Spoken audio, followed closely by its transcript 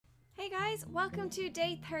Guys, welcome to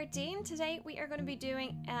day 13. Today we are going to be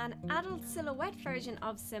doing an adult silhouette version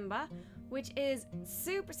of Simba, which is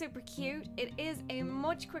super cute. It is a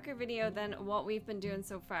much quicker video than what we've been doing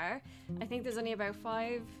so far. I think there's only about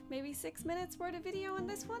 5, maybe 6 minutes worth of video on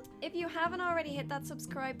this one. If you haven't already hit that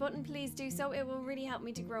subscribe button, please do so. It will really help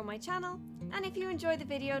me to grow my channel. And if you enjoy the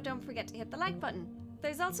video, don't forget to hit the like button.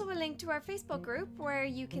 There's also a link to our Facebook group where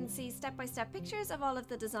you can see step-by-step pictures of all of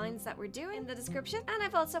the designs that we're doing in the description, and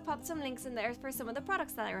I've also popped some links in there for some of the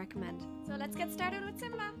products that I recommend. So let's get started with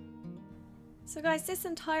Simba! So guys, this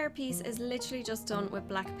entire piece is literally just done with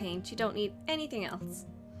black paint. You don't need anything else.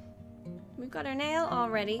 We've got our nail all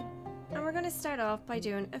ready, and we're going to start off by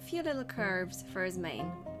doing a few little curves for his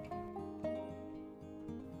mane.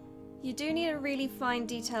 You do need a really fine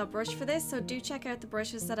detail brush for this, so do check out the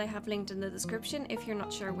brushes that I have linked in the description if you're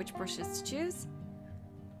not sure which brushes to choose.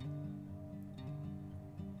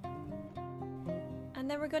 And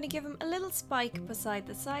then we're going to give him a little spike beside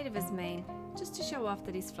the side of his mane, just to show off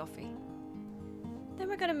that he's fluffy. Then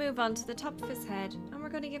we're going to move on to the top of his head, and we're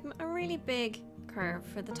going to give him a really big curve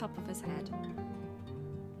for the top of his head.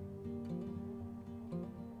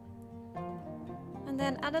 And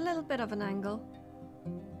then at a little bit of an angle,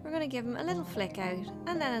 we're going to give him a little flick out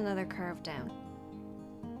and then another curve down,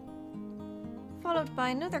 followed by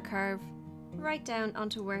another curve right down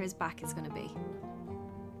onto where his back is going to be.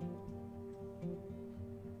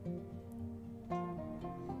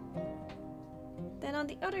 Then on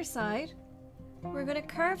the other side, we're going to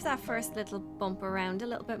curve that first little bump around a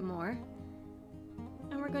little bit more,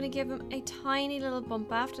 and we're going to give him a tiny little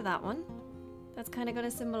bump after that one. That's kind of going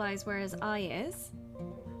to symbolize where his eye is.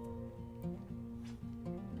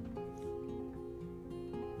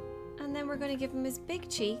 And then we're going to give him his big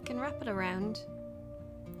cheek and wrap it around,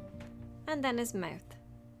 and then his mouth.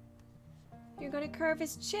 You're going to curve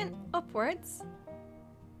his chin upwards,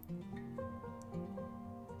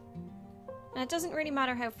 and it doesn't really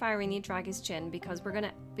matter how far in you drag his chin because we're going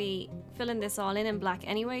to be filling this all in black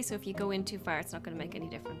anyway, so if you go in too far it's not going to make any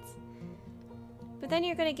difference. But then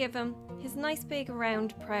you're going to give him his nice big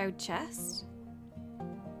round proud chest.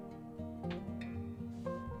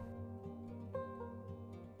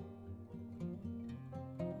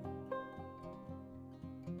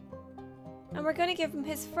 And we're going to give him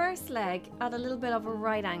his first leg at a little bit of a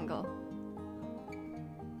right angle.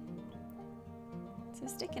 So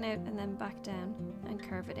sticking out and then back down and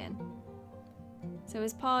curve it in. So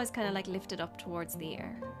his paw is kind of like lifted up towards the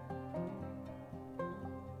ear.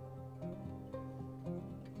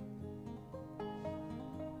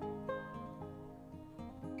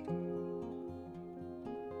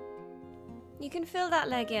 You can fill that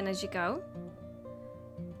leg in as you go,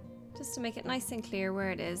 just to make it nice and clear where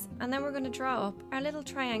it is, and then we're going to draw up our little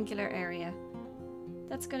triangular area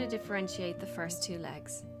that's going to differentiate the first two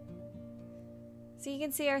legs. So you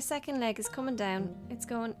can see our second leg is coming down, it's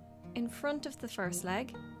going in front of the first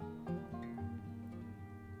leg,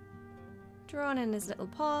 drawing in his little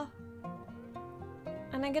paw,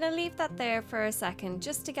 and I'm going to leave that there for a second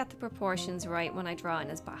just to get the proportions right when I draw in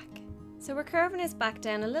his back. So we're curving his back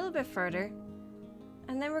down a little bit further,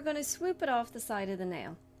 and then we're going to swoop it off the side of the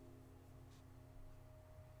nail.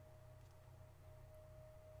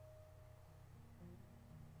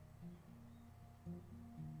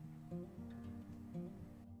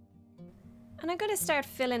 And I'm going to start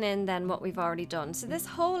filling in then what we've already done. So this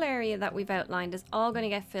whole area that we've outlined is all going to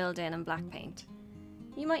get filled in black paint.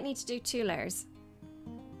 You might need to do 2 layers.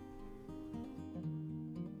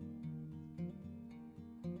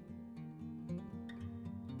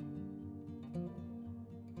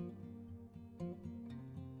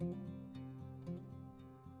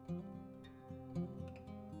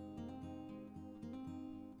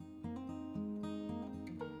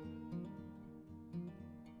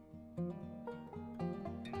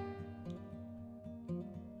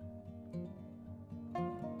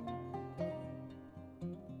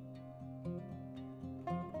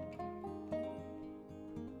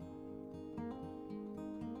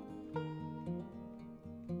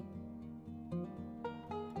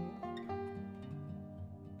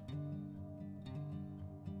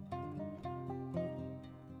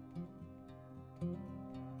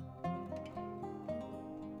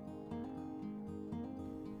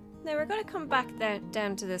 Now we're going to come back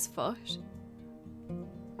down to this foot,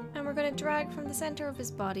 and we're going to drag from the center of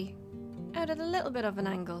his body out at a little bit of an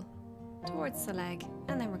angle towards the leg,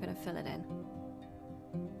 and then we're going to fill it in.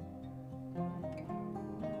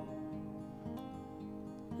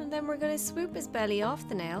 And then we're going to swoop his belly off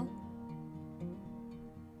the nail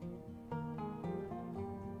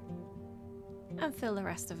and fill the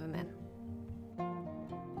rest of him in.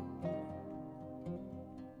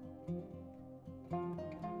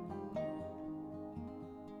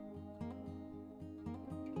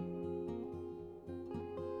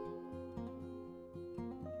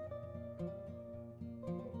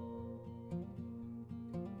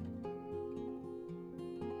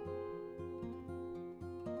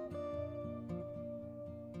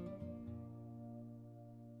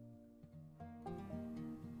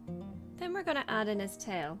 Then we're going to add in his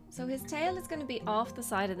tail. So his tail is going to be off the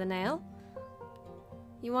side of the nail.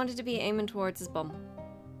 You want it to be aiming towards his bum.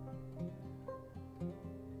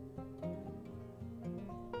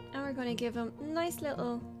 And we're going to give him nice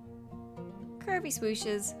little curvy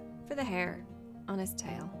swooshes for the hair on his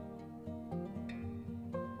tail.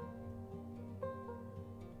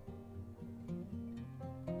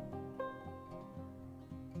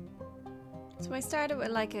 So I started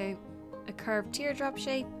with like a curved teardrop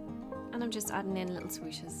shape, and I'm just adding in little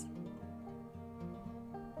swooshes.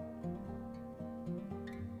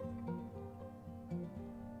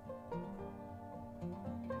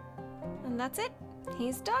 And that's it.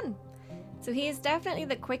 He's done. So he is definitely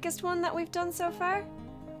the quickest one that we've done so far.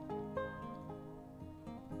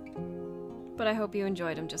 But I hope you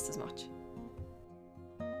enjoyed him just as much.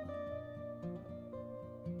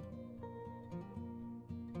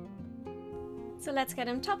 So let's get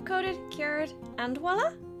him top coated, cured, and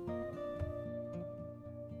voila!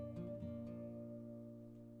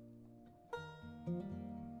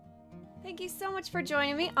 Thank you so much for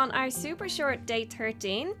joining me on our super short day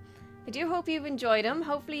 13. I do hope you've enjoyed him.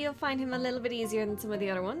 Hopefully you'll find him a little bit easier than some of the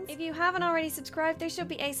other ones. If you haven't already subscribed, there should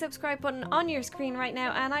be a subscribe button on your screen right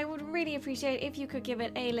now, and I would really appreciate if you could give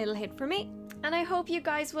it a little hit for me. And I hope you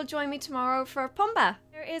guys will join me tomorrow for Pumbaa.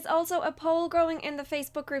 There is also a poll growing in the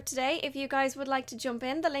Facebook group today. If you guys would like to jump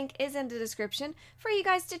in, the link is in the description for you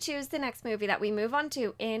guys to choose the next movie that we move on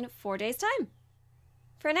to in 4 days' time.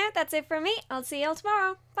 For now, that's it from me. I'll see y'all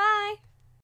tomorrow. Bye!